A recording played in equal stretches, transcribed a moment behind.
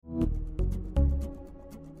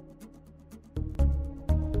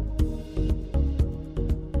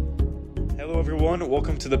everyone.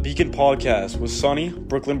 Welcome to the Beacon Podcast with Sonny,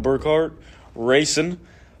 Brooklyn Burkhart, Rayson,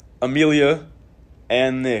 Amelia,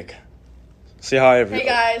 and Nick. Say hi, everyone. Hey,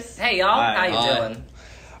 guys. Hey, y'all. How you doing?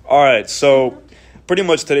 All right, so pretty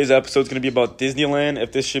much today's episode is going to be about Disneyland,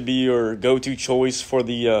 if this should be your go-to choice for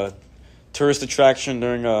the tourist attraction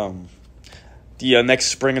during the next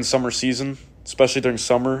spring and summer season, especially during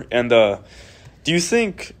summer. And do you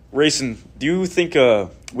think, Rayson,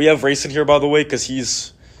 we have Rayson here, by the way, because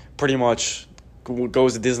he's pretty much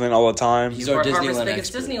goes to Disneyland all the time. He's our Fort Harbor's Disneyland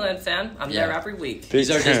biggest expert. Disneyland fan. I'm there every week. He's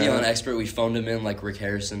our Disneyland expert. We phoned him in like Rick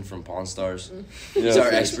Harrison from Pawn Stars. Yeah. He's our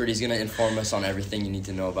expert. He's going to inform us on everything you need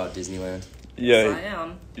to know about Disneyland. Yeah, I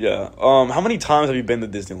am. yeah. How many times have you been to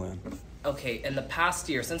Disneyland? Okay, in the past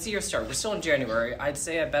year, since the year started, we're still in January, I'd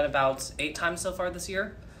say I've been about 8 times so far this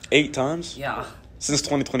year. 8 times? Yeah. Since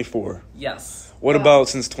 2024. Yes. What about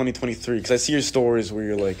since 2023? Because I see your stories where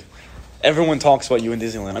you're like, everyone talks about you in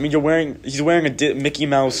Disneyland. I mean, he's wearing a Mickey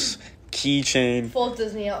Mouse keychain. Full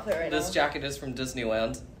Disney outfit right This now. jacket is from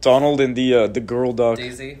Disneyland. Donald and the girl duck.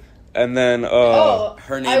 Daisy. And then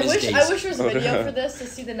her name I is wish Daisy. I wish there was a video for this to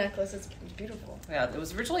see the necklace. It's beautiful. Yeah, it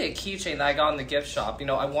was originally a keychain that I got in the gift shop. You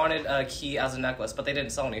know, I wanted a key as a necklace, but they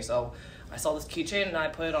didn't sell any, so I saw this keychain and I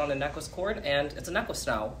put it on a necklace cord, and it's a necklace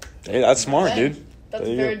now. Hey, that's smart, Hey, dude. That's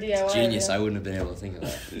There you very go. DIY. Genius. idea. I wouldn't have been able to think of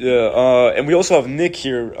that. Yeah. And we also have Nick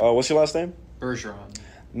here. What's your last name? Bergeron.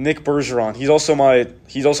 Nick Bergeron. He's also my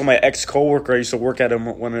ex coworker. I used to work at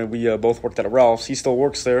him when we both worked at Ralph's. He still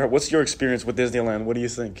works there. What's your experience with Disneyland? What do you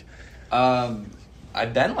think?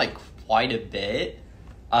 I've been like quite a bit.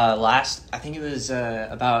 I think it was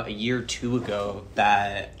about a year or two ago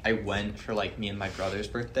that I went for like me and my brother's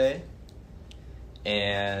birthday.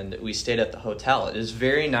 And we stayed at the hotel. It was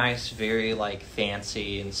very nice, very like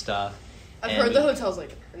fancy and stuff. I've And heard the hotel's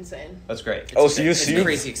like insane. That's great. Oh, It's crazy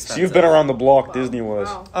so expensive. you've been around the block. Wow. Disney was.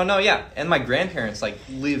 Wow. Oh no, yeah. And my grandparents like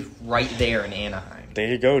live right there in Anaheim. There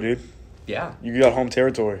you go, dude. Yeah. You got home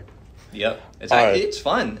territory. Yep. It's All right. it's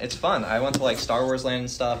fun. It's fun. I went to like Star Wars Land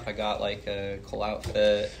and stuff. I got like a cool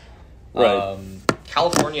outfit. Right.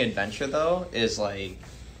 California Adventure though is like,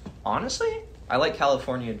 honestly, I like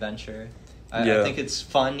California Adventure. Yeah. I think it's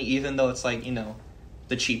fun, even though it's like, you know,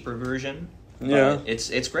 the cheaper version. But Yeah.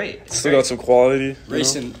 it's great. It's Still great. got some quality. you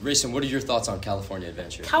know? Rayson, what are your thoughts on California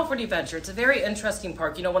Adventure? California Adventure, it's a very interesting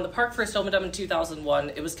park. You know, when the park first opened up in 2001,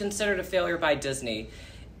 it was considered a failure by Disney.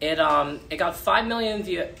 It got 5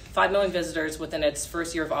 million visitors within its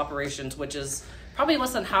first year of operations, which is probably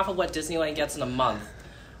less than half of what Disneyland gets in a month.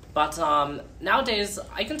 But nowadays,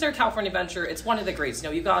 I consider California Adventure, it's one of the greats. You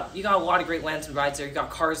know, you got a lot of great lands and rides there. You got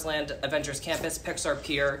Cars Land, Adventures Campus, Pixar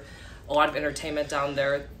Pier, a lot of entertainment down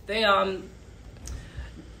there. They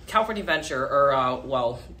California Adventure, or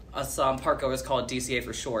us park goers call it DCA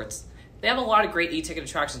for shorts. They have a lot of great e-ticket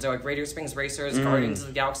attractions. They're like Radiator Springs Racers, Guardians of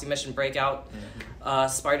the Galaxy Mission Breakout,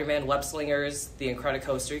 Spider-Man Web Slingers, the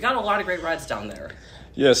Incredicoaster. You got a lot of great rides down there.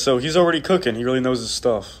 Yeah, so he's already cooking. He really knows his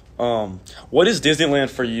stuff. What is Disneyland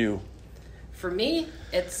for you? For me,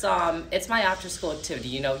 it's my after school activity.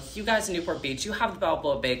 You know, you guys in Newport Beach, you have the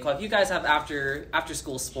Balboa Bay Club. You guys have after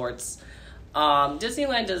school sports.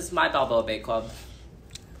 Disneyland is my Balboa Bay Club.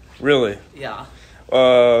 Really? Yeah.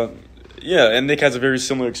 Yeah, and Nick has a very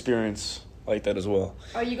similar experience like that as well.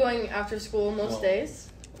 Are you going after school most days?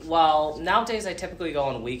 Well, nowadays I typically go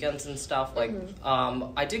on weekends and stuff. Like,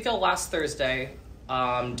 I did go last Thursday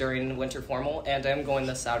during winter formal, and I'm going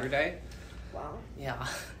this Saturday. Wow. Yeah.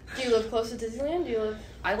 Do you live close to Disneyland? Do you live?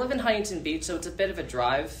 I live in Huntington Beach, so it's a bit of a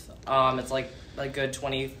drive. It's like a good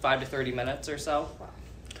 25 to 30 minutes or so.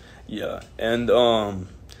 Yeah, and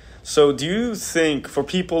so do you think for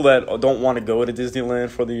people that don't want to go to Disneyland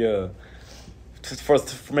for the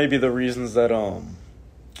for maybe the reasons that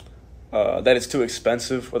that it's too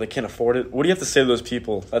expensive or they can't afford it, what do you have to say to those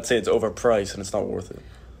people that say it's overpriced and it's not worth it?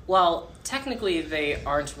 Well, technically they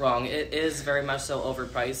aren't wrong. It is very much so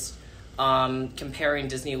overpriced. Comparing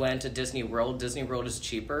Disneyland to Disney World is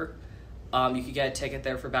cheaper. You could get a ticket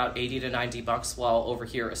there for about $80 to $90, while over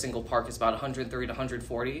here a single park is about $130 to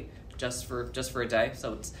 $140 just for a day.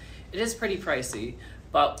 So it is pretty pricey.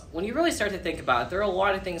 But when you really start to think about it, there are a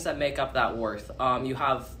lot of things that make up that worth. You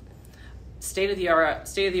have state of the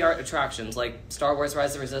art attractions like Star Wars: Rise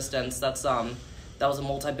of the Resistance. That was a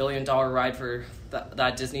multi-billion-dollar ride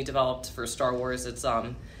that Disney developed for Star Wars. It's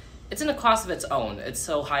in a class of its own. It's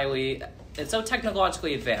so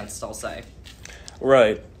technologically advanced, I'll say.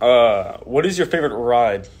 Right. What is your favorite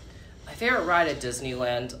ride? My favorite ride at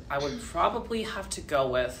Disneyland, I would probably have to go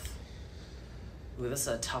with. Ooh, this is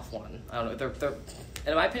a tough one. I don't know. They're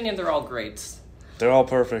in my opinion, they're all great. They're all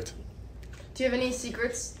perfect. Do you have any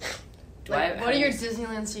secrets? Do I have What are your any-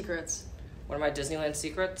 Disneyland secrets? What are my Disneyland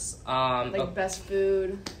secrets? Like best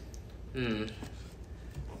food. Gee,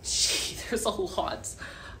 there's a lot.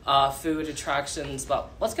 Food, attractions, but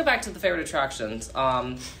let's go back to the favorite attractions.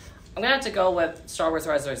 I'm gonna have to go with Star Wars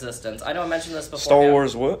Rise of the Resistance. I know I mentioned this before. Star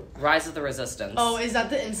Wars what? Rise of the Resistance. Oh, is that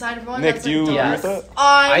the inside one? Nick, That's do you like agree Yes. with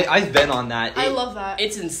that? I've been on that. I love that.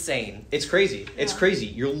 It's insane. It's crazy. It's Yeah. crazy.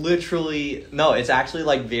 You're literally no. It's actually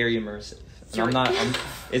like very immersive. And I'm not.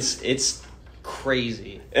 It's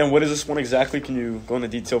crazy. And what is this one exactly? Can you go into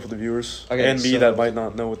detail for the viewers? Okay, and me so- that might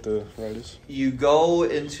not know what the ride is. You go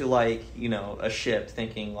into like a ship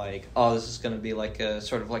thinking like, oh, this is gonna be like a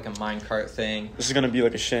sort of like a minecart thing. This is gonna be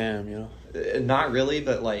like a sham, you know? Not really,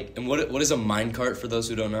 but like And what is a minecart for those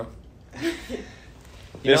who don't know? you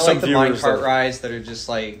There's know, some like the viewers minecart that- rides that are just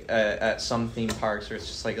like at some theme parks where it's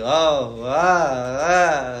just like Just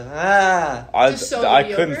so I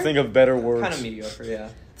mediocre? couldn't think of better words. kind of mediocre, yeah.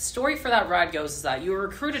 The story for that ride goes is that you were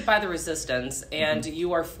recruited by the Resistance and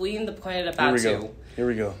you are fleeing the planet Here we Abatu. go. Here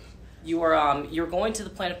we go. You are you're going to the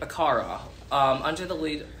planet Bakara, under the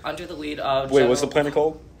lead of Wait, what's the General planet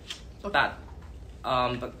called? Bat.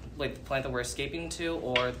 But like the planet that we're escaping to,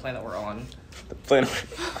 or the planet that we're on, The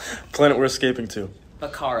planet we're escaping to.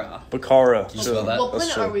 Bakara. Bakara. Can you spell that? What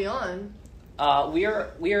That's planet are true. we on?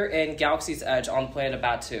 We are in Galaxy's Edge on the planet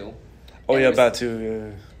Batu. Oh And yeah, the Batu.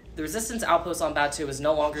 Yeah. The Resistance outpost on Batu is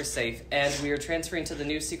no longer safe, and we are transferring to the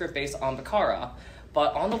new secret base on Bakara.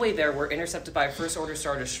 But on the way there, we're intercepted by a First Order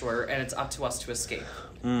Star Destroyer, and it's up to us to escape.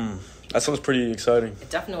 That sounds pretty exciting. It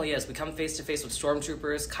definitely is. We come face to face with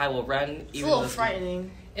stormtroopers, Kylo Ren. It's a little those-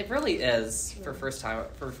 frightening. It really is for first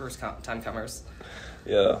time comers.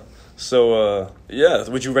 Yeah. So yeah,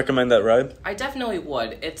 would you recommend that ride? I definitely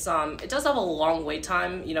would. It does have a long wait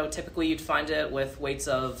time. You know, typically you'd find it with waits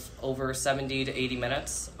of over 70 to 80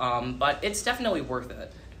 minutes. But it's definitely worth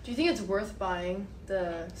it. Do you think it's worth buying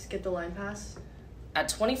the skip the line pass? At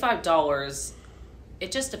 $25,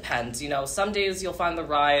 it just depends. You know, some days you'll find the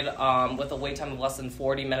ride with a wait time of less than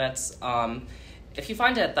 40 minutes. If you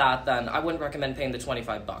find it at that, then I wouldn't recommend paying the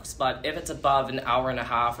 $25. But if it's above an hour and a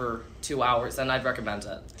half or 2 hours, then I'd recommend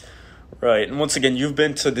it. Right. And once again, you've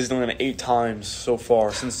been to Disneyland 8 times so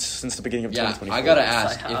far since the beginning of Yeah, 2024. I gotta Yes,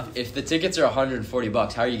 ask, I have. if the tickets are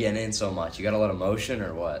 $140, how are you getting in so much? You got a lot of motion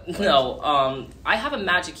or what? No, I have a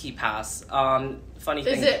Magic Key pass. Funny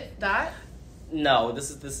thing. Is it that No,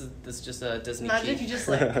 this is just a Disney magic? key. You just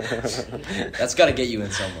like That's gotta get you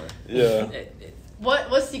in somewhere. Yeah.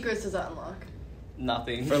 what secrets does that unlock?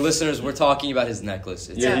 Nothing. For listeners, we're talking about his necklace.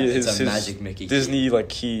 It's, Yeah, it's his a magic Mickey. Disney like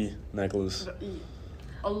key necklace.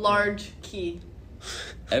 A large key.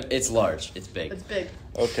 It's large. It's big. It's big.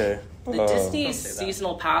 Okay. The Disney Don't say that.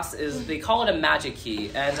 seasonal pass is, they call it a Magic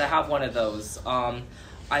Key, and I have one of those.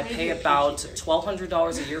 I pay about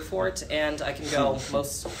 $1,200 a year for it, and I can go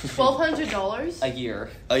most $1,200. a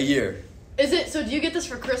year. A year. Is it? So do you get this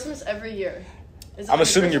for Christmas every year? Is it I'm like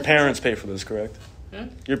assuming your Christmas parents pay for this, correct? Hmm?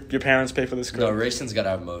 Your parents pay for this, No, correct? Rayson's gotta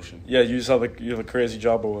have motion. Yeah, you just have you have a crazy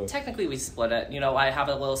job or what? Technically, we split it. You know, I have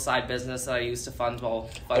a little side business that I used to fund Oh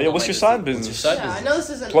yeah, what's your side business? What's your Yeah, side I know this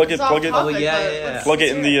isn't Plug it- it's off plug it- topic, Oh, yeah, but yeah, yeah. let's- Plug it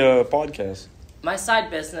let's in hear the podcast. My side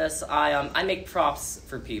business, I make props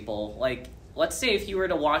for people. Like, let's say if you were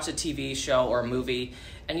to watch a TV show or a movie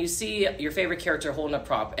and you see your favorite character holding a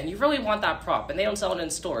prop and you really want that prop and they don't sell it in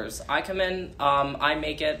stores. I come in, I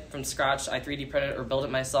make it from scratch, I 3D print it or build it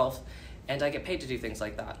myself, and I get paid to do things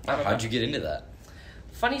like that. How'd you get into that?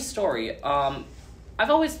 Funny story. I've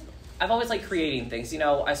always liked creating things. You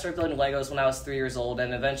know, I started building Legos when I was 3 years old,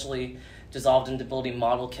 and eventually dissolved into building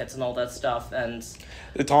model kits and all that stuff. And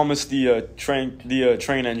Thomas, the train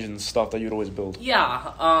engine stuff that you'd always build.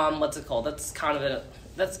 yeah, what's it called? That's kind of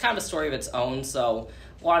a story of its own. So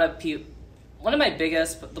a lot of people. One of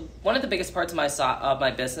the biggest parts of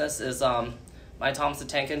my business is my Thomas the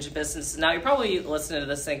Tank Engine business. Now you're probably listening to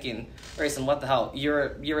this thinking, Grayson, what the hell?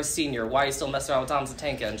 You're a senior. Why are you still messing around with Thomas the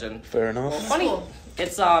Tank Engine? Fair enough. Funny, Cool.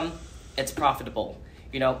 it's profitable.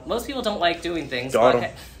 You know, most people don't like doing things, Got but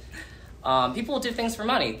 'em. hey, people do things for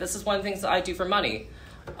money. This is one of the things that I do for money.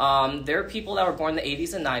 There are people that were born in the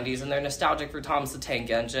 80s and 90s, and they're nostalgic for Thomas the Tank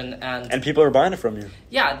Engine, And people are buying it from you.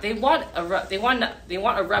 yeah, they want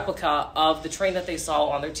a replica of the train that they saw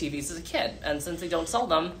on their TVs as a kid. And since they don't sell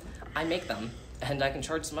them, I make them, and I can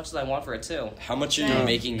charge as much as I want for it too. How much are you Yeah.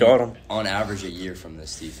 making Got 'em. on average a year from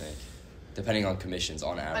this, do you think? Depending on commissions,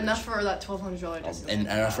 on average. Enough for that $1,200. And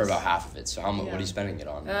enough for about half of it. So what Yeah. are you spending it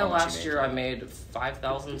on? How much Last you year I making? made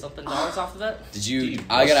 $5,000 something off of it. Did you? Dude,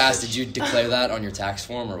 I gotta what's ask. the- Did you declare that on your tax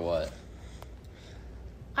form or what?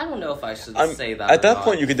 I don't know if I should say that. At or that not.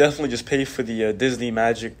 point, you could definitely just pay for the Disney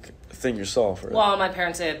Magic thing yourself, right? Well, my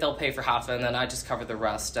parents say that they'll pay for half, and then I just cover the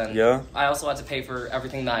rest. And Yeah? I also have to pay for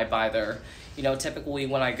everything that I buy there. You know, typically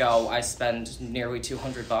when I go, I spend nearly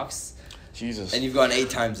 $200. Jesus. And you've gone 8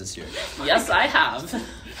 times this year. Yes, I have.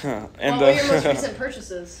 And What were your most recent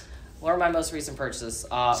purchases? What are my most recent purchases?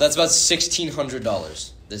 So that's about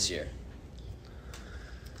 $1,600 this year.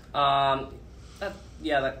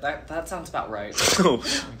 That sounds about right.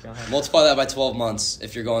 Multiply that by 12 months.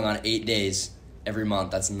 If you're going on 8 days every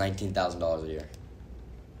month, that's $19,000 a year.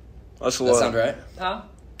 That's a Does that lot. sound right? Huh?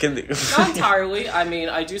 Can they- Not entirely. I mean,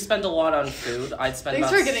 I do spend a lot on food. I spend Thanks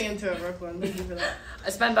about for getting into it, Brooklyn. Thank you for that. I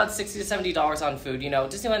spend about $60 to $70 on food. You know,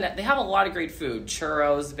 Disneyland, they have a lot of great food: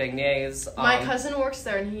 churros, beignets. My cousin works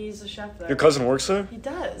there, and he's a chef there. Your cousin works there? He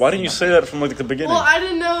does. Why didn't you say that from like the beginning? Well, I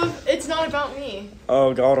didn't know. It's not about me.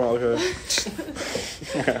 Oh, got him. Okay.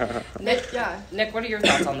 Nick, what are your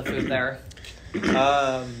thoughts on the food there?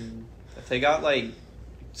 If they got like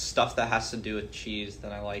stuff that has to do with cheese,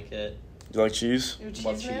 then I like it. You like cheese? You're a cheese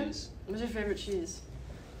Love man? cheese. What's your favorite cheese?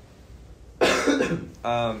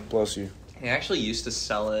 Bless you. They actually used to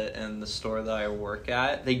sell it in the store that I work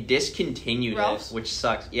at. They discontinued Ralph's? it, which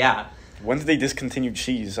sucks. Yeah. When did they discontinue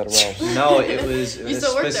cheese at Ralph's? No, it was You a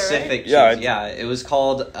still work there, right? specific cheese. Yeah, Yeah, it was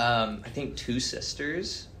called I think Two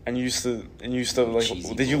Sisters. And you used to like.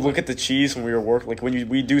 Cheesy Did you boy. look at the cheese when we were working? Like when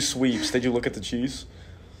we do sweeps, did you look at the cheese?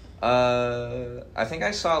 I think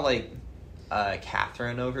I saw like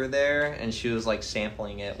Catherine over there, and she was like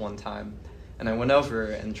sampling it one time, and I went over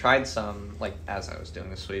and tried some like as I was doing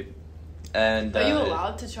the sweep. And Are you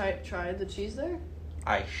allowed to try the cheese there?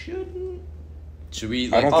 I shouldn't. Should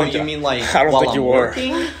we? I don't Oh, think you mean like I don't while think I'm you are.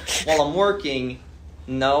 working? While I'm working,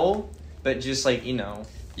 no, but just like you know.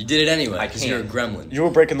 You did it anyway I because you're a can't. gremlin. You were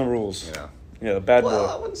breaking the rules. Yeah. Yeah, bad Well,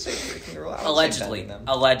 I boy. wouldn't say breaking the rule. I would say Allegedly. bending them.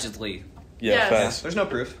 Allegedly. Yeah, Yes. fast. There's no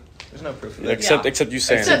proof. There's no proof of it. Except you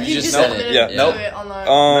saying Except it. you just just said admitted it. Yeah. to Nope. it on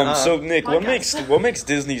the So Nick, what podcast. makes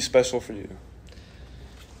Disney special for you?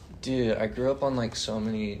 Dude, I grew up on like so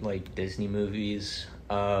many like Disney movies.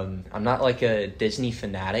 I'm not like a Disney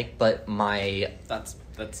fanatic, but my That's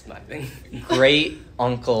my thing. great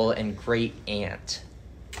uncle and great aunt,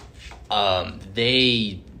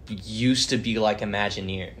 they used to be like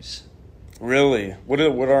Imagineers. Really? What are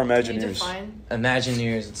Can you Imagineers? define?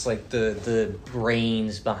 Imagineers, it's like the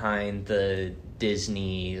brains behind the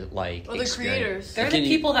Disney like Or the experience. creators. They're Can the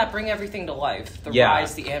you- people that bring everything to life. The Yeah.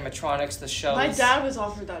 rides, the animatronics, the shows. My dad was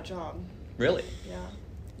offered that job. Really? Yeah.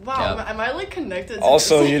 Wow, Yeah. am I like connected to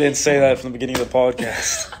Also, Disney? you didn't say that from the beginning of the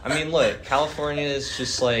podcast. I mean, look, California is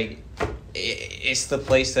just like it's the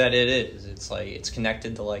place that it is. It's like it's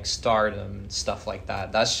connected to like stardom and stuff like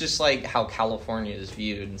that. That's just like how California is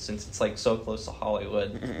viewed, and since it's like so close to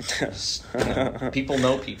Hollywood, just, you know, people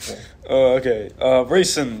know people. Okay.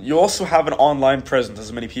 Rayson, you also have an online presence,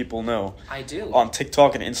 as many people know, I do. on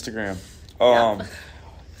TikTok and Instagram. Yeah.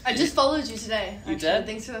 I just followed you today. You actually. did?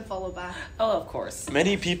 Thanks for the follow back. Oh, of course.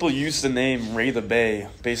 Many people use the name Ray the Bay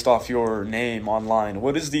based off your name online.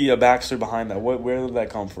 What is the backstory behind that? Where did that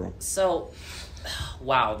come from? So,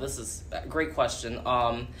 wow, this is a great question.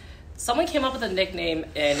 Someone came up with a nickname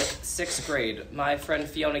in 6th grade. My friend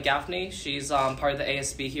Fiona Gaffney, she's part of the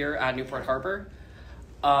ASB here at Newport Harbor.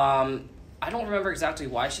 I don't remember exactly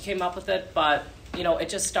why she came up with it, but, you know, it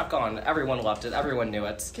just stuck on. Everyone loved it. Everyone knew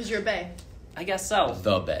it. Because you're a bae. I guess so.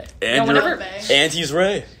 The Bay. And No, your whenever- auntie's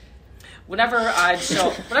Ray. Whenever I'd show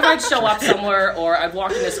up somewhere or I'd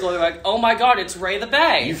walk into school, they're like, "Oh my God, it's Ray the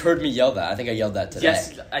Bay." You've heard me yell that. I think I yelled that today.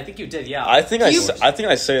 Yes, I think you did. Yeah. I think Do you- I think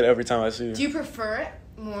I say it every time I see you. Do you prefer it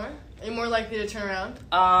more? Are you more likely to turn around?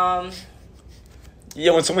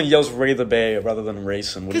 Yeah, when someone yells Ray the Bay rather than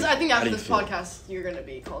Rayson. Because I think how after do you this feel? podcast, you're going to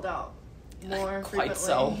be called out more Quite frequently.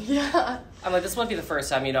 so. Yeah. I'm like, this wouldn't be the first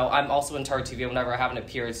time. You know, I'm also in Tar TV. Whenever I have an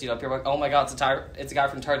appearance, you know, people are like, "Oh my God, it's a guy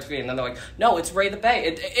from Tar TV," and then they're like, "No, it's Ray the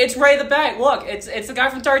Bay. It's Ray the Bay. Look, it's the guy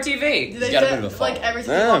from Tar TV." Do they got a do- bit of a like follow. every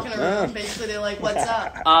time you Yeah, walk in a room, yeah. basically they're like, "What's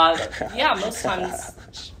up?" Yeah, most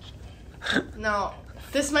times. Now,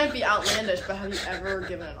 this might be outlandish, but have you ever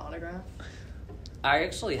given an autograph? I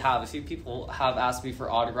actually have. A few people have asked me for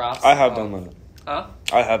autographs. I have done that. Huh?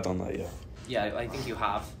 I have done that, yeah. Yeah, I think you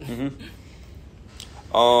have.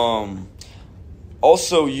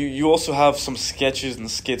 Also, you also have some sketches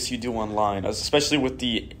and skits you do online, especially with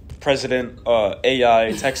the president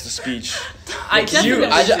AI text to speech. I You,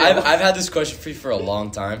 definitely do. I've had this question for you for a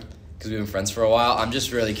long time because we've been friends for a while. I'm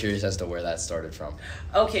just really curious as to where that started from.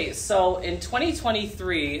 Okay, so in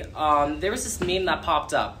 2023, there was this meme that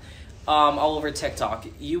popped up all over TikTok.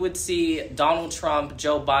 You would see Donald Trump,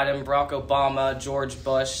 Joe Biden, Barack Obama, George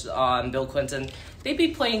Bush, Bill Clinton. They'd be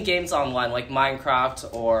playing games online like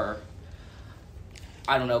Minecraft or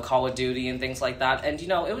I don't know, Call of Duty and things like that. And,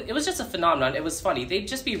 it was just a phenomenon. It was funny. They'd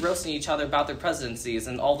just be roasting each other about their presidencies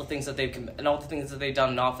and all the things that they've done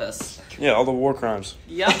in office. Yeah, all the war crimes.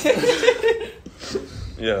 Yep.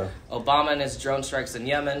 Yeah. Obama and his drone strikes in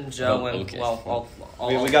Yemen, Joe and, okay. all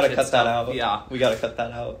We the gotta kid cut stuff. that out. Yeah. We gotta cut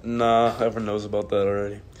that out. Nah, everyone knows about that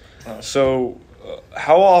already. Oh. So,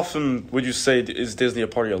 how often would you say is Disney a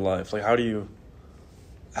part of your life? Like, how do you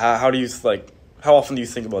how often do you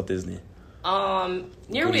think about Disney? Nearly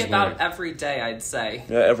Goodies about Mart. every day, I'd say.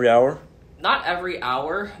 Yeah, every hour? Not every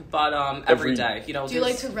hour, but every Every- day. Do you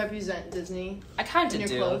like to represent Disney I kind in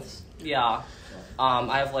of your do. clothes? Yeah.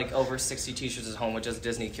 I have like over 60 t-shirts at home with just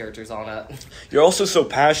Disney characters on it. You're also so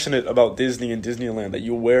passionate about Disney and Disneyland that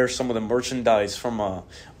you wear some of the merchandise from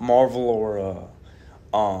Marvel or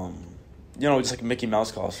just like Mickey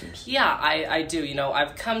Mouse costumes. Yeah, I do.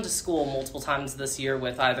 I've come to school multiple times this year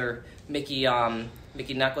with either Mickey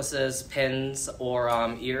necklaces, pins, or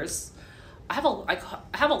ears. I have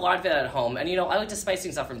a lot of it at home, and I like to spice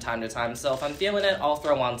things up from time to time. So if I'm feeling it, I'll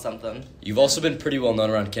throw on something. You've also been pretty well known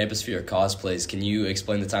around campus for your cosplays. Can you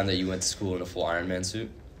explain the time that you went to school in a full Iron Man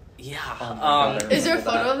suit? Yeah. God. Is there a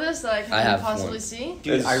photo of this that I can I have possibly one. see?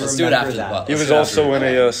 Dude, I Let's remember do it after the that. pod. He Let's was do it also after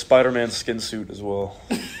in the a Spider-Man skin suit as well.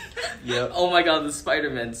 Yep. Oh my god, the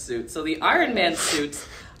Spider-Man suit. So the Iron Man suit,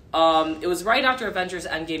 it was right after Avengers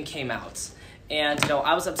Endgame came out. And,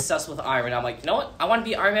 I was obsessed with Iron Man. I'm like, you know what? I want to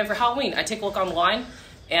be Iron Man for Halloween. I take a look online,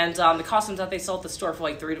 and the costumes that they sell at the store for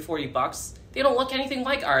like $30 to $40, they don't look anything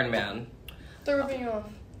like Iron Man. They're ripping you off.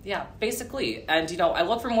 Yeah, basically. And, I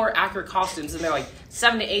look for more accurate costumes, and they're like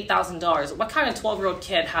 $7,000 to $8,000. What kind of 12-year-old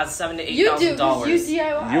kid has $7,000 to $8,000? You do, 'cause you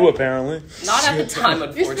DIY. You apparently. Not at the time,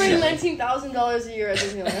 You're spending unfortunately. $19,000 a year at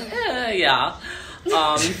Disneyland. Yeah.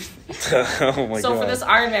 Oh my So god. for this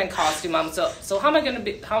Iron Man costume, so how am I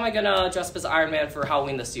gonna dress up as Iron Man for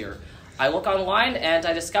Halloween this year? I look online and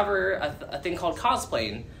I discover a thing called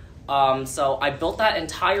cosplaying. So I built that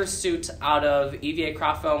entire suit out of EVA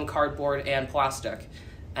craft foam, cardboard, and plastic,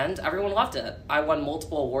 and everyone loved it. I won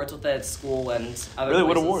multiple awards with it at school and other Really?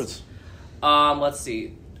 What places. awards? Let's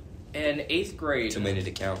see. In 8th grade. Too many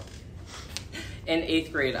to count. In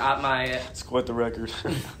 8th grade at my It's quite the record.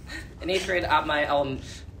 in 8th grade at my I'll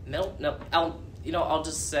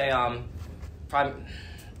just say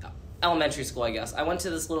elementary school, I guess. I went to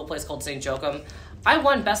this little place called St. Joachim. I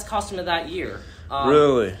won best costume of that year.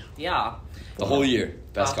 Really? Yeah. The whole year.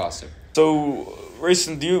 Best Wow. costume. So,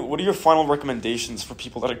 Rayson, what are your final recommendations for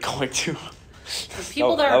people that are going to? For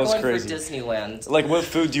people That that are was going crazy. for Disneyland, Like, what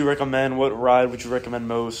food do you recommend? What ride would you recommend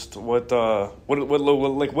most? What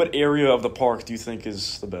area of the park do you think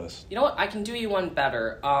is the best? you know what? I can do you one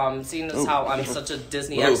better. Seeing as Ooh. how I'm such a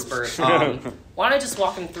Disney Ooh. expert, why don't I just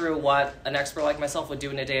walk them through what an expert like myself would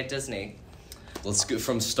do in a day at Disney? Let's go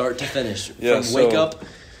from start to finish. Yeah, from wake so- up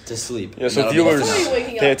to sleep. Yeah, so That'll be the viewers, What are you finale.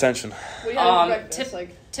 waking pay up? attention. What do you have for breakfast?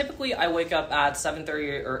 Typically, I wake up at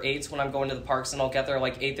 7:30 or 8 when I'm going to the parks, and I'll get there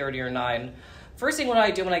like 8:30 or 9. First thing what I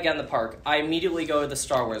do when I get in the park, I immediately go to the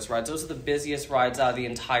Star Wars rides. Those are the busiest rides out of the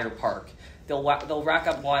entire park. They'll rack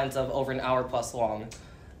up lines of over an hour plus long.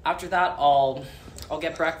 After that, I'll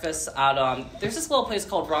get breakfast at there's this little place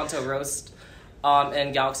called Ronto Roast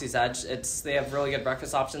in Galaxy's Edge. They have really good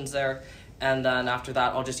breakfast options there. And then after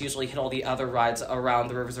that, I'll just usually hit all the other rides around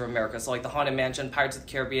the Rivers of America. So like the Haunted Mansion, Pirates of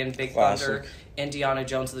the Caribbean, Big Classic. Thunder, Indiana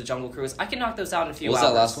Jones and the Jungle Cruise. I can knock those out in a few What was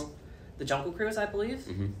hours. that last one? The Jungle Cruise, I believe.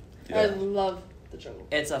 Mm-hmm. I love the jungle.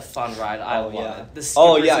 It's a fun ride. I Oh, love yeah. it. The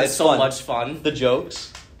Oh, skippers yeah, are it's so fun. much fun. The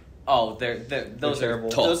jokes. Oh, those are terrible.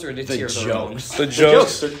 those are the The tears of their own. jokes. The The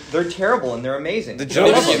jokes. jokes. They're terrible and they're amazing. The Don't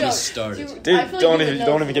jokes. get me Joke. started. Dude, Dude, I feel like don't you even would know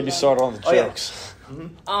don't even get me about started on the Oh, yeah. jokes.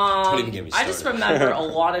 Don't even get me I just started. remember a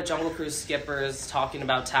lot of Jungle Cruise skippers talking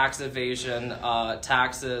about tax evasion,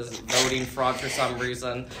 taxes, voting fraud for some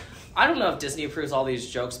reason. I don't know if Disney approves all these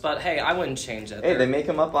jokes, but hey, I wouldn't change it. Hey, they make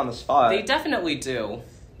them up on the spot. They definitely do.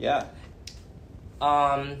 Yeah.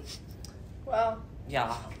 Wow.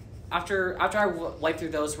 Yeah. After I wipe through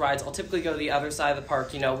those rides, I'll typically go to the other side of the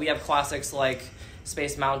park. We have classics like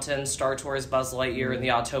Space Mountain, Star Tours, Buzz Lightyear, and the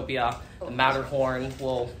Autopia, the Matterhorn.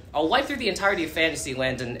 I'll wipe through the entirety of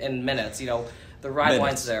Fantasyland in minutes. The ride Minutes.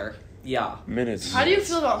 line's there. Yeah. Minutes. How do you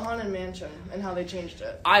feel about Haunted Mansion and how they changed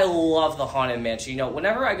it? I love the Haunted Mansion.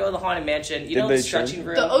 Whenever I go to the Haunted Mansion, Did the they stretching change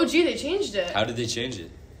room. The OG, they changed it. How did they change it?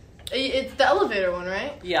 It's the elevator one,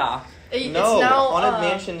 right? Yeah. It's No, now, Haunted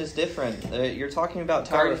Mansion is different. You're talking about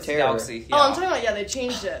Tower Guardians of of the Terror. Galaxy. Oh, I'm talking about, they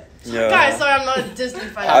changed it. Yeah. Guys, sorry, I'm not a Disney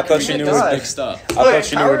fan. I thought you knew This is God. big stuff. I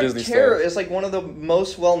thought you knew Tower where of Disney Terror started. is like one of the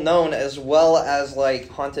most well known, as well as like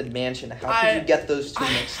Haunted Mansion. How could you get those two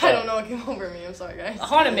mixed up? I don't know what came over me. I'm sorry, guys.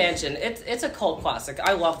 Haunted Mansion, it's a cult classic.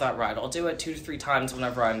 I love that ride. I'll do it 2 to 3 times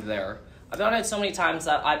whenever I'm there. I've done it so many times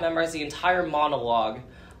that I've memorized the entire monologue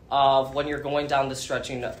of when you're going down the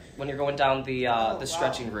stretching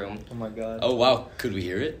stretching room. Oh my god. Oh wow, could we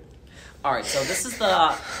hear it? All right, so this is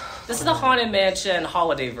the Haunted Mansion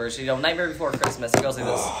holiday version. Nightmare Before Christmas. It goes like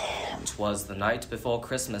this. 'Twas the night before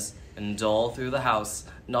Christmas, and all through the house,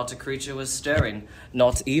 not a creature was stirring,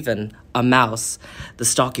 not even a mouse. The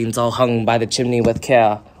stockings all hung by the chimney with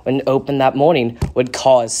care, when opened that morning would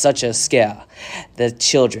cause such a scare. The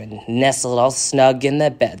children, nestled all snug in their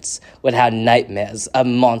beds, would have nightmares of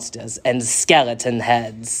monsters and skeleton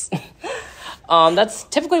heads. That's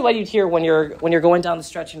typically what you'd hear when you're going down the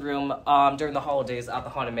stretching room during the holidays at the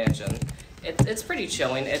Haunted Mansion. It's pretty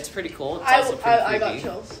chilling. It's pretty cool. It's also pretty I got creepy.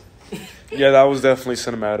 chills. Yeah, that was definitely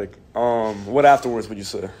cinematic. What afterwards would you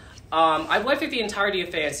say? I went through the entirety of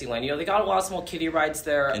Fantasyland. They got a lot of small kiddie rides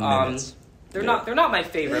there. In minutes. They're not my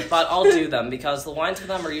favorite, but I'll do them because the lines for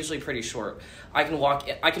them are usually pretty short. I can walk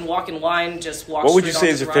in line, just walk. What would you straight say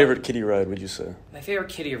onto is the your ride. favorite kiddie ride? Would you say My favorite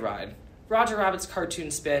kiddie ride: Roger Rabbit's Cartoon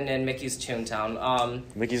Spin and Mickey's Toontown.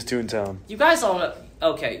 Mickey's Toontown? You guys all know.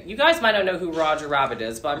 Okay, you guys might not know who Roger Rabbit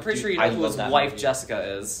is, but I'm pretty sure you know I who love his that wife movie.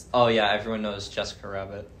 Jessica is. Oh yeah, everyone knows Jessica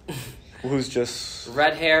Rabbit. Who's just?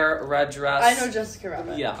 Red hair, red dress. I know Jessica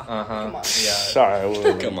Rabbit. Yeah. Uh huh. Come on. Yeah.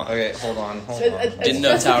 Sorry, Come on. Okay, hold on. So Hold on. Didn't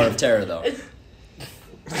know Tower of Terror though.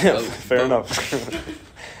 Fair enough.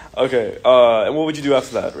 Okay, and what would you do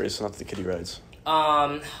after that, racing after the kiddie rides?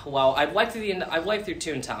 Well, I've liked through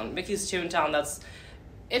Toontown. Mickey's Toontown.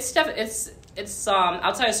 It's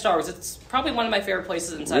outside of Star Wars. It's probably one of my favorite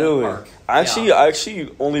places inside Really? the park. I Yeah.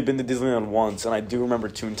 actually only been to Disneyland once, and I do remember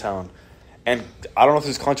Toontown. And I don't know if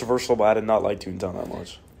it's controversial, but I did not like Toontown that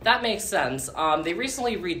much. That makes sense. They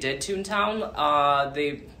recently redid Toontown.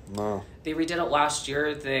 No. They redid it last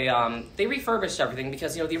year. They refurbished everything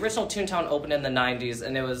because the original Toontown opened in the 90s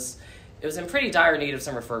and it was in pretty dire need of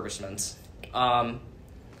some refurbishments.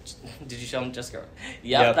 Did you show them Jessica?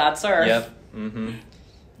 Yep, that's her. Yep. Mm-hmm.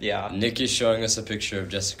 Yeah. Nick is showing us a picture of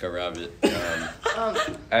Jessica Rabbit. Yeah.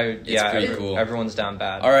 pretty cool. Everyone's down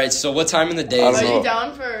bad. All right, so what time in the day I is don't Are know. you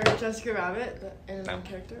down for Jessica Rabbit and No. a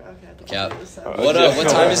character? Okay, I thought Cap. you said. What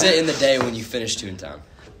time is it in the day when you finish Toontown?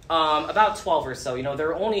 About 12 or so. There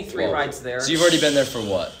are only 3 Whoa. rides there. So you've already been there for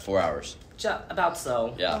what? 4 hours? About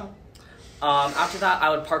so. Yeah. After that, I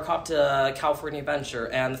would park hop to California Adventure,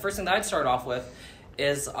 and the first thing that I'd start off with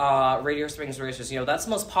is Radiator Springs Racers. That's the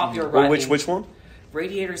most popular ride. Which one?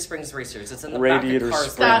 Radiator Springs Racers. It's in the Radiator back of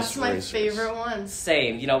Cars. Springs. That's my Racers. favorite one.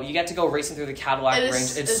 Same. You get to go racing through the Cadillac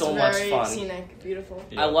range. It's so much very fun. scenic, beautiful.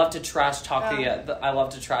 I love to trash talk Yeah. I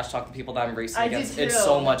love to trash talk the people that I'm racing I do against. too. It's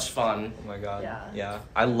so much fun. Oh my god. Yeah.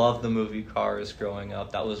 I love the movie Cars growing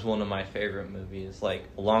up. That was one of my favorite movies. Like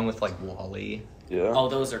along with like Wall-E. Yeah. Oh,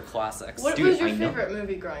 those are classics. What Dude, was your I know. favorite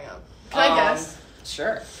movie growing up? Can I guess?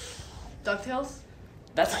 Sure. DuckTales?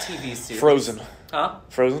 That's a TV series. Frozen. Huh?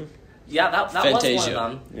 Frozen? Yeah, that was one Fantasia.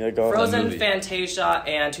 of them. Yeah, go ahead. Frozen, movie. Fantasia,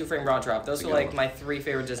 and Two Frame Roger Rabbit. Those That's a were good like one. my 3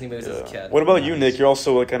 favorite Disney movies as a Yeah. kid. What about you, Nice. Nick? You're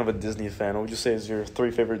also like kind of a Disney fan. What would you say is your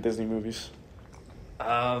 3 favorite Disney movies?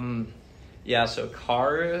 Yeah, so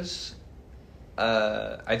Cars,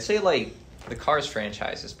 I'd say like the Cars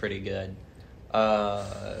franchise is pretty good.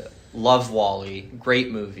 Love Wall-E,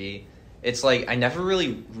 great movie. It's like I never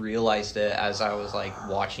really realized it as I was like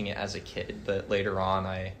watching it as a kid, but later on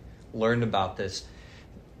I learned about this.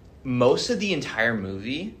 Most of the entire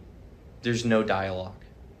movie, there's no dialogue.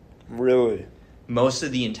 Really? Most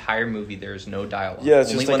of the entire movie, there's no dialogue. Yeah,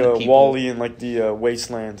 it's just like a Wall-E and like the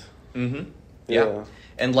wasteland. Mm-hmm. Yeah. Yeah.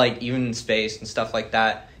 And like even in space and stuff like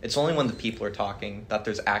that, it's only when the people are talking that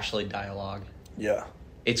there's actually dialogue. Yeah.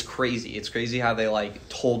 It's crazy. It's crazy how they like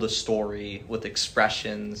told a story with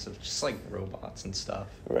expressions of just like robots and stuff.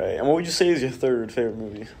 Right. And what would you say is your 3rd favorite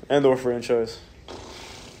movie and or franchise?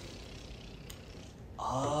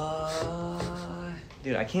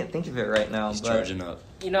 Dude, I can't think of it right now. He's but charging up.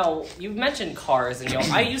 You mentioned Cars, and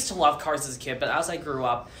I used to love Cars as a kid, but as I grew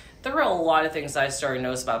up, there were a lot of things I started to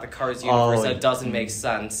notice about the Cars universe Oh, that doesn't make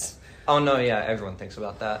sense. Oh no, yeah, everyone thinks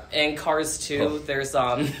about that. In Cars 2, there's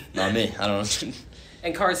Not me. I don't know.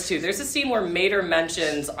 in Cars 2, there's a scene where Mater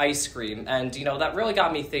mentions ice cream, and that really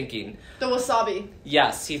got me thinking. The wasabi.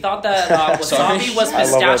 Yes, he thought that Sorry? wasabi was I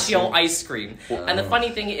love that pistachio scene. ice cream. And the funny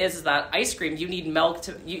thing is that ice cream, you need milk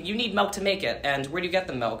to make it. And where do you get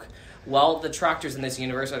the milk? Well, the tractors in this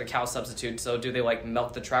universe are the cow substitute, so do they, like,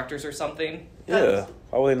 milk the tractors or something? Yeah.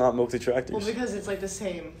 Why would they not milk the tractors? Well, because it's like the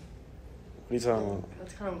same. What are you talking about?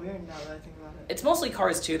 That's kind of weird now that I think about it. It's mostly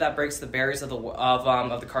Cars 2 that breaks the barriers of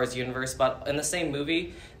the Cars universe, but in the same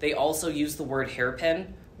movie, they also use the word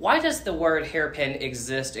hairpin. Why does the word hairpin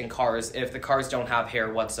exist in Cars if the cars don't have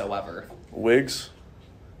hair whatsoever? Wigs?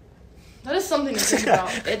 That is something to think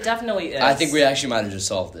about. It definitely is. I think we actually might have just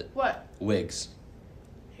solved it. What? Wigs.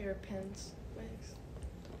 Hairpins, wigs.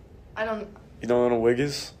 I don't You don't know what a wig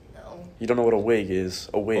is? know. You don't know what a wig is?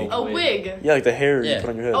 A wig. A wig. wig. Yeah, like the hair you Yeah. put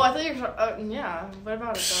on your head. Oh, I thought you were. Yeah. What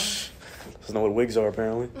about it Doesn't know what wigs are,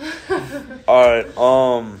 apparently. though? Alright,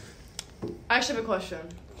 I actually have a question.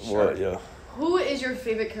 what, yeah. Who is your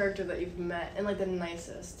favorite character that you've met and like the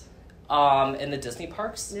nicest? In the Disney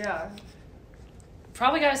parks, Yeah.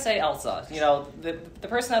 probably gotta say Elsa. You know, the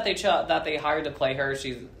person that they hired to play her,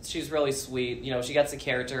 she's really sweet. You know, she gets the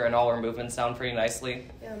character and all her movements sound pretty nicely.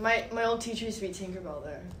 Yeah. My old teacher used to be Tinkerbell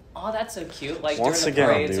there. Oh, that's so cute. Like Once during the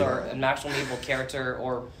again, parades dude. or an actual medieval character,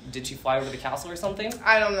 or did she fly over the castle or something?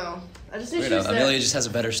 I don't know. I just knew she was there. Amelia just has a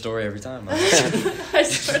better story every time. I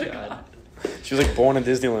swear to God. She was like born in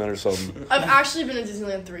Disneyland or something. I've actually been to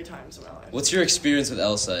Disneyland 3 times in my life. What's your experience with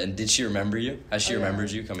Elsa, and did she remember you? Has she Oh, yeah.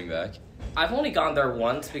 remembered you coming back? I've only gone there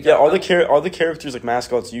once because Yeah, are the characters like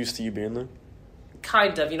mascots used to you being there?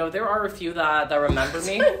 kind of. You know, there are a few that remember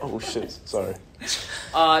me. Oh shit, sorry.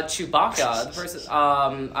 Chewbacca, the person. I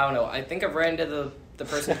don't know. I think I've ran into the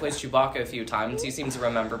person who plays Chewbacca a few times. He seems to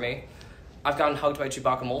remember me. I've gotten hugged by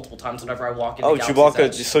Chewbacca multiple times whenever I walk into Oh, Galaxy's Chewbacca.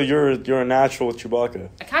 Edge. So you're a natural with Chewbacca.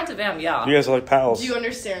 I kind of am, yeah. You guys are like pals. Do you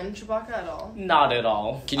understand Chewbacca at all? Not at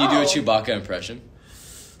all. Can you do a Oh. Chewbacca impression?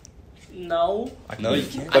 No. No, you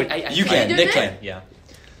can't. I You tried. can. do Nick it? can. Yeah.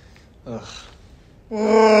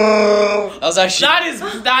 That was actually.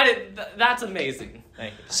 That's amazing.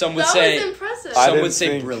 Thank you. Some would That say. was impressive. I Some didn't would say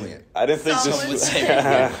think- brilliant. I didn't think Some this would was. say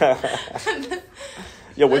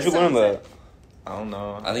Yeah, where'd That you learn sounds that? I don't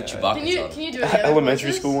know. I think Chewbacca. Can you do it? again, Elementary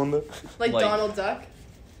voices? school one day. Like Like- Donald Duck?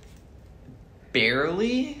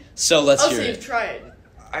 Barely. So let's Oh, hear so it. you've tried.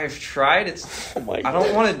 I've tried. It's. Oh my I god.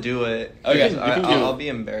 don't want to do it. Okay. Because You can do it. I'll be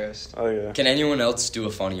embarrassed. Oh yeah. Can anyone else do a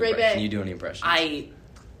funny Ray impression? Bay. Can you do any impressions?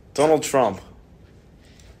 Donald Trump.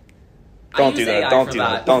 I Don't use do that. AI Don't for do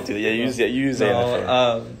that. Don't do that. Yeah, use AI.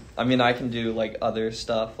 No, I mean, I can do like other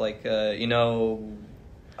stuff, like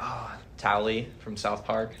Towley from South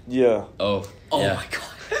Park. Yeah. Oh. Oh yeah. my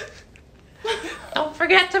god. Don't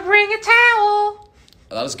forget to bring a towel.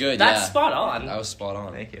 That was good. That's yeah. spot on. That was spot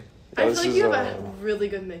on. Thank you. I This feel like is, you have a really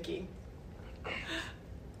good Mickey.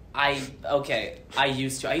 I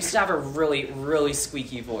used to have a really, really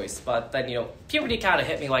squeaky voice, but then, you know, puberty kind of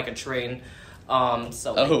hit me like a train.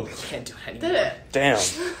 So Oh. I can't do it anymore. Did it? Damn.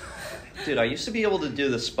 Dude, I used to be able to do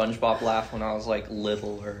the SpongeBob laugh when I was like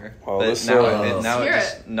littler, Oh, but this, now, uh, now Hear it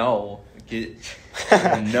just no. You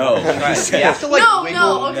No. have to like No,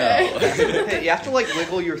 wiggle. okay. You have to like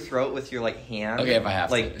wiggle your throat with your like hand. Okay, if I have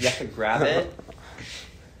to. like you have to grab it.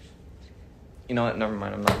 You know what? Never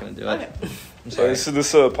mind. I'm not gonna do it. Okay. I'm So sorry.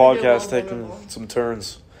 this podcast Vulnerable. taking some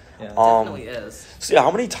turns. Yeah. Definitely is. So yeah,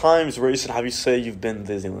 how many times, Rayson, have you say you've been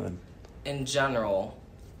to Disneyland? In general,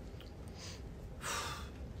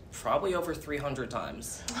 probably over 300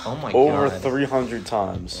 times. Oh my Over god. 300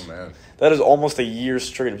 times. Oh man. That is almost a year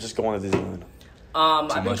straight of just going to Disneyland. I've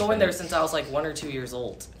been much going for there me. since I was like 1 or 2 years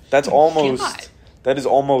old. That's almost. God. That is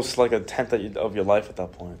almost like a tenth of your life at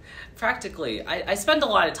that point. Practically. I spend a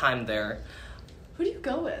lot of time there. Who do you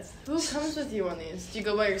go with? Who comes with you on these? Do you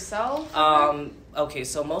go by yourself? Okay,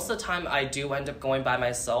 so most of the time I do end up going by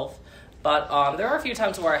myself. But there are a few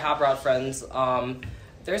times where I have brought friends.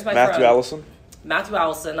 There's my Matthew friend Allison. Matthew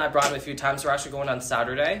Allison. I brought him a few times. We're actually going on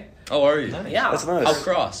Saturday. Oh, are you? Nice. Yeah. That's nice. How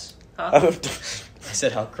cross? Huh? I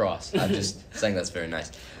said how cross. I'm just saying that's very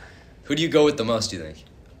nice. Who do you go with the most, do you think?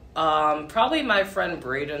 Probably my friend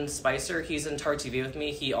Braden Spicer. He's in Tar TV with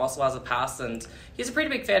me. He also has a pass, and he's a pretty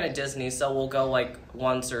big fan of Disney. So we'll go like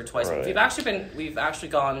once or twice. Right. We've actually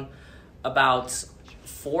gone about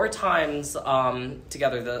 4 times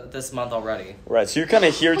together this month already. Right, so you're kind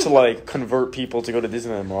of here to like convert people to go to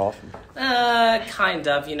Disneyland more often. Kind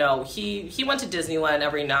of. You know, he went to Disneyland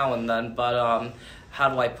every now and then, but how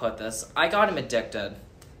do I put this? I got him addicted.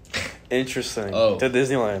 Interesting. Oh. To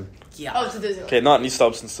Disneyland. Yeah. Oh, to Disneyland. Okay, not any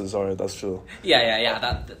substances. Alright, that's true.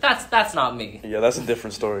 Yeah. That's not me. Yeah, that's a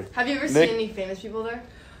different story. Have you ever Nick- seen any famous people there?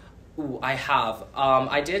 Ooh, I have.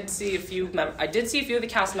 I did see a few. I did see a few of the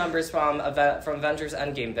cast members from Avengers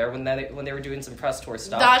Endgame there when they were doing some press tour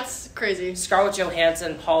stuff. That's crazy. Scarlett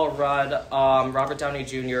Johansson, Paul Rudd, Robert Downey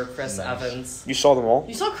Jr., Chris Nice. Evans. You saw them all?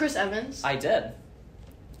 You saw Chris Evans? I did.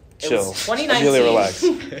 chill. was 2019. Really relax.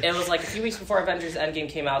 It was like a few weeks before Avengers Endgame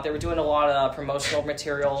came out. They were doing a lot of promotional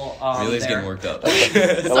material. Really's there. getting worked up.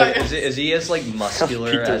 Sorry. Is he as like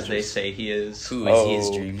muscular Peter as they Jones. say he is? Who is he? Is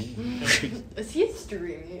Oh. dreamy? Is he as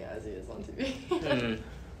dreamy as he is on TV? Hmm.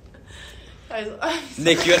 Guys,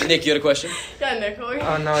 Nick, you had a question? Yeah, Nick. What were you-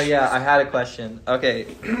 Oh no, yeah, I had a question. Okay,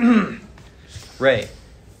 Ray,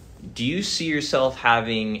 do you see yourself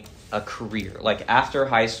having a career like after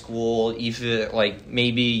high school? Either like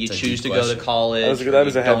maybe you It's a choose to deep go to question. college, That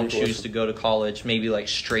is or a you heavy don't choose question. to go to college. Maybe like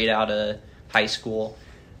straight out of high school.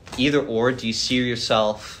 Either or, do you see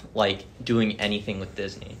yourself like doing anything with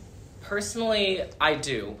Disney? Personally, I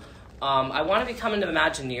do. I want to become an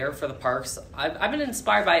Imagineer for the parks. I've been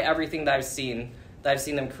inspired by everything that I've seen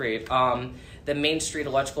them create. The Main Street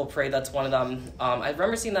Electrical Parade, that's one of them. I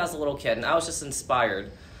remember seeing that as a little kid, and I was just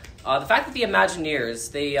inspired. The fact that the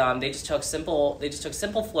Imagineers they just took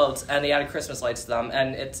simple floats and they added Christmas lights to them,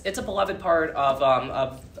 and it's a beloved part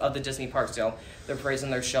of the Disney parks. You know, their parades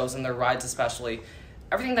and their shows and their rides especially.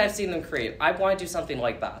 Everything that I've seen them create, I want to do something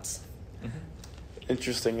like that.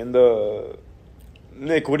 Interesting. And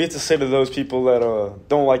Nick, what do you have to say to those people that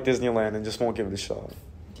don't like Disneyland and just won't give it a shot?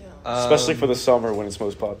 Yeah. Especially for the summer when it's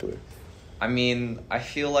most popular. I mean, I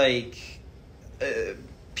feel like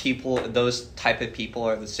those type of people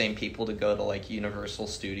are the same people to go to like Universal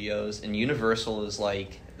Studios, and Universal is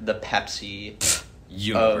like the Pepsi.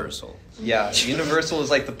 Universal. Yeah, Universal is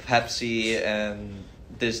like the Pepsi, and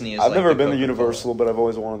Disney is. I've like never the been to Coca-Cola. Universal, but I've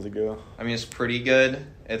always wanted to go. I mean, it's pretty good.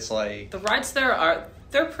 It's like The rides there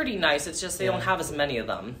they're pretty nice. It's just they don't have as many of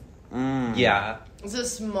them. yeah, It's a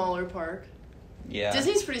smaller park. yeah.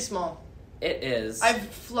 Disney's pretty small. It is. I've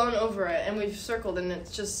flown over it and we've circled and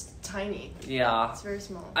it's just tiny. Yeah. It's very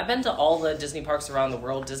small. I've been to all the Disney parks around the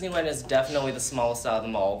world. Disneyland is definitely the smallest out of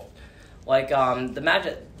them all. Like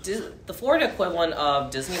the Florida equivalent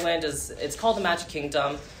of Disneyland it's called the Magic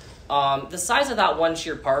Kingdom. The size of that one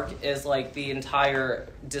sheer park is like the entire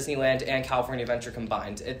Disneyland and California Adventure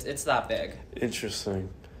combined. It's that big. Interesting.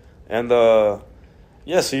 And,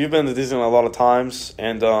 yeah, so you've been to Disneyland a lot of times.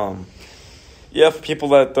 And, yeah, for people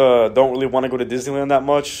that don't really want to go to Disneyland that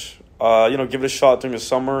much, give it a shot during the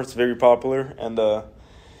summer. It's very popular. And,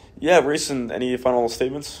 yeah, Rayson, any final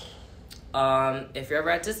statements? If you're ever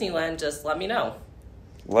at Disneyland, just let me know.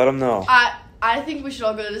 Let them know. I think we should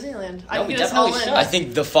all go to Disneyland. I No, can we get us all definitely in. should. I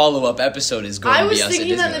think the follow-up episode is going I to was be us at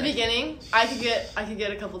thinking that in Disneyland. the beginning. I could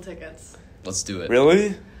get a couple tickets. Let's do it.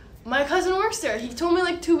 Really? My cousin works there. He told me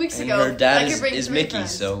like 2 weeks And ago. her dad I could bring is 3 Mickey,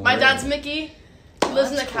 friends. so my we're dad's in. Mickey. He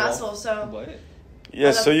lives in the that's cool. castle, so What?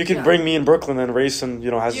 Yeah, so you can yeah. bring me in Brooklyn and Rayson,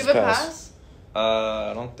 has you his have a pass. pass?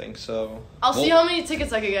 I don't think so. I'll see Well, how many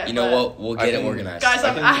tickets I could get. You know but- what? We'll I get it can- organized. Guys,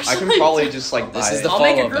 I can actually probably don't- just like This buy is it. the I'll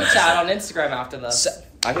make a follow-up group episode. chat on Instagram after this. So-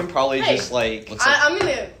 I can probably Hey. just like. What's up? I'm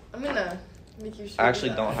gonna make you sure. I actually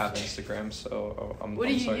that. don't have Instagram, so I'm. What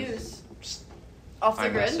do I'm you sorry. use? Off the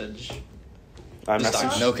grid? iMessage. I Just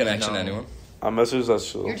message. No connection, No. anyone? I message,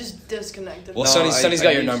 that's chill. You're just disconnected. Well, No, Sonny's I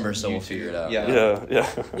got your use number, so we'll YouTube. figure it out. Yeah.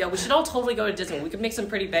 Yeah. Yeah, we should all totally go to Disney. We could make some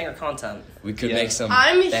pretty banger content. We could Yeah. make some.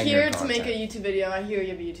 I'm banger here to content. make a YouTube video. I hear you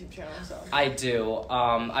have a YouTube channel, so. I do.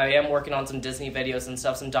 I am working on some Disney videos and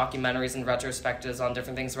stuff, some documentaries and retrospectives on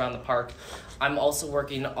different things around the park. I'm also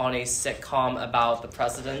working on a sitcom about the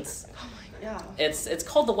presidents. Yeah. It's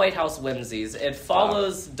called The White House Whimsies. It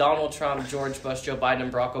follows Donald Trump, George Bush, Joe Biden,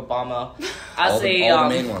 and Barack Obama as all the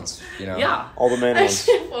main ones, you know? Yeah, All the main I ones.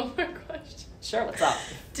 actually have one more question. sure. What's up?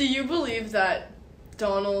 Do you believe that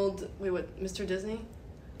Mr. Disney?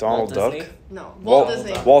 Donald Walt Duck? Disney? No, Walt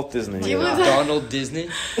Disney. Walt Disney. Do you yeah. believe that? Donald Disney?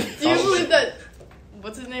 Do you believe that?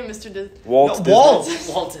 What's his name, Mr. Disney? Walt No,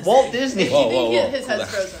 Disney. Walt Disney. Walt Disney. Do you think whoa, his hold head's on.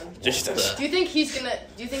 frozen? Jesus. Do you think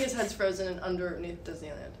his head's frozen and underneath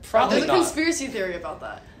Disneyland? Probably There's a not. conspiracy theory about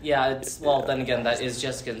that. Yeah, then again, that is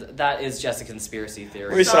just a conspiracy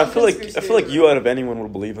theory. Rayson, I Some feel like conspiracy you out of anyone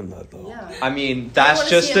would believe in that though. Yeah. I mean, wanna that's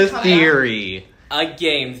just see it a come out. theory. A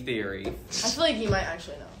game theory. I feel like he might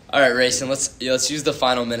actually know. All right, Rayson, let's use the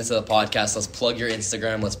final minutes of the podcast. Let's plug your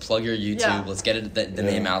Instagram. Let's plug your YouTube. Yeah. Let's get the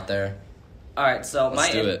name out there. All right, so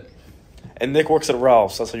Let's do it. And Nick works at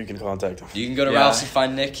Ralph's. That's how you can contact him. You can go to Yeah. Ralph's and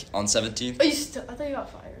find Nick on 17th. Oh, I thought you got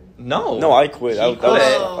fired. No. No, I quit. He I quit.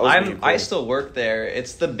 was being I quit. still work there.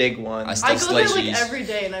 It's the big one. I I still go slay there like cheese. every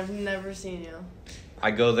day and I've never seen you.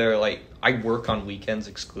 I go there I work on weekends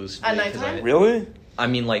exclusively. At 'cause nighttime? Really? I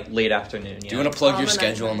mean, like late afternoon. Do you want to plug your the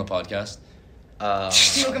schedule on nighttime. the podcast?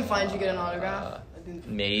 People can find you, get an autograph.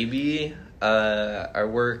 Maybe. I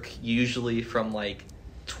work usually from like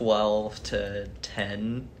 12 to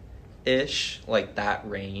 10 ish, like that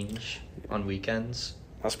range on weekends.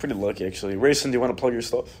 That's pretty lucky, actually. Rayson, do you want to plug your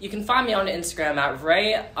stuff? You can find me on Instagram at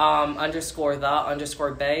Ray_the_Bay,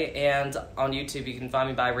 and on YouTube you can find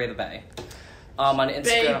me by Ray the Bay. On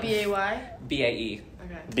Instagram, B-A-Y? BAE.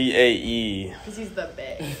 Okay. BAE. Because he's the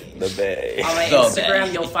Bay. The Bay. On my The Instagram,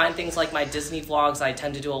 Bay. you'll find things like my Disney vlogs. I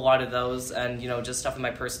tend to do a lot of those, and just stuff in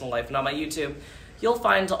my personal life. And on my YouTube, you'll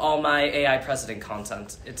find all my AI president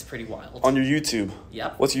content. It's pretty wild. On your YouTube.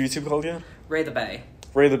 Yep. What's your YouTube called again? Ray the Bay.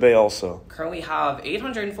 Ray the Bay also. Currently have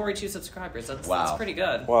 842 subscribers. That's pretty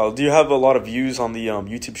good. Wow. Do you have a lot of views on the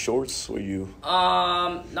YouTube Shorts? Where you?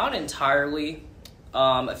 Not entirely.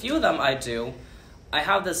 A few of them I do. I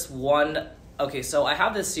have this one. Okay, so I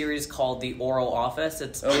have this series called The Oral Office.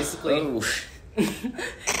 It's basically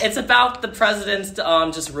it's about the presidents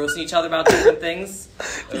just roasting each other about different things.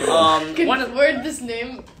 Where did this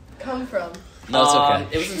name come from? No, it's okay.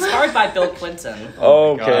 It was inspired by Bill Clinton. Okay.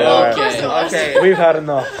 All right. Of course it was. We've had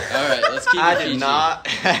enough. All right, let's keep it I PG. did not.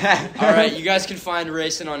 All right, you guys can find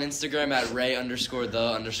Rayson on Instagram at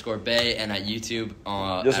Ray_the_Bay and at YouTube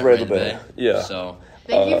Just at Ray the Bay. Yeah. So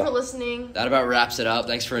Thank you for listening. that about wraps it up.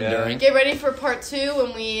 Thanks for enduring. Get ready for part 2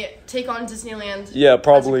 when we take on Disneyland. Yeah,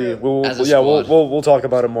 probably. As a group. As a squad. We'll talk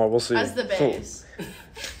about it more. We'll see. As the Bays.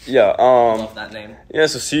 Yeah. Love that name. Yeah.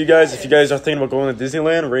 So see you guys. If you guys are thinking about going to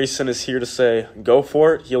Disneyland, Rayson is here to say go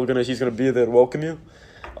for it. He's gonna be there to welcome you,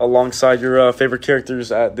 alongside your favorite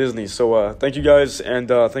characters at Disney. So thank you guys, and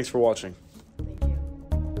thanks for watching.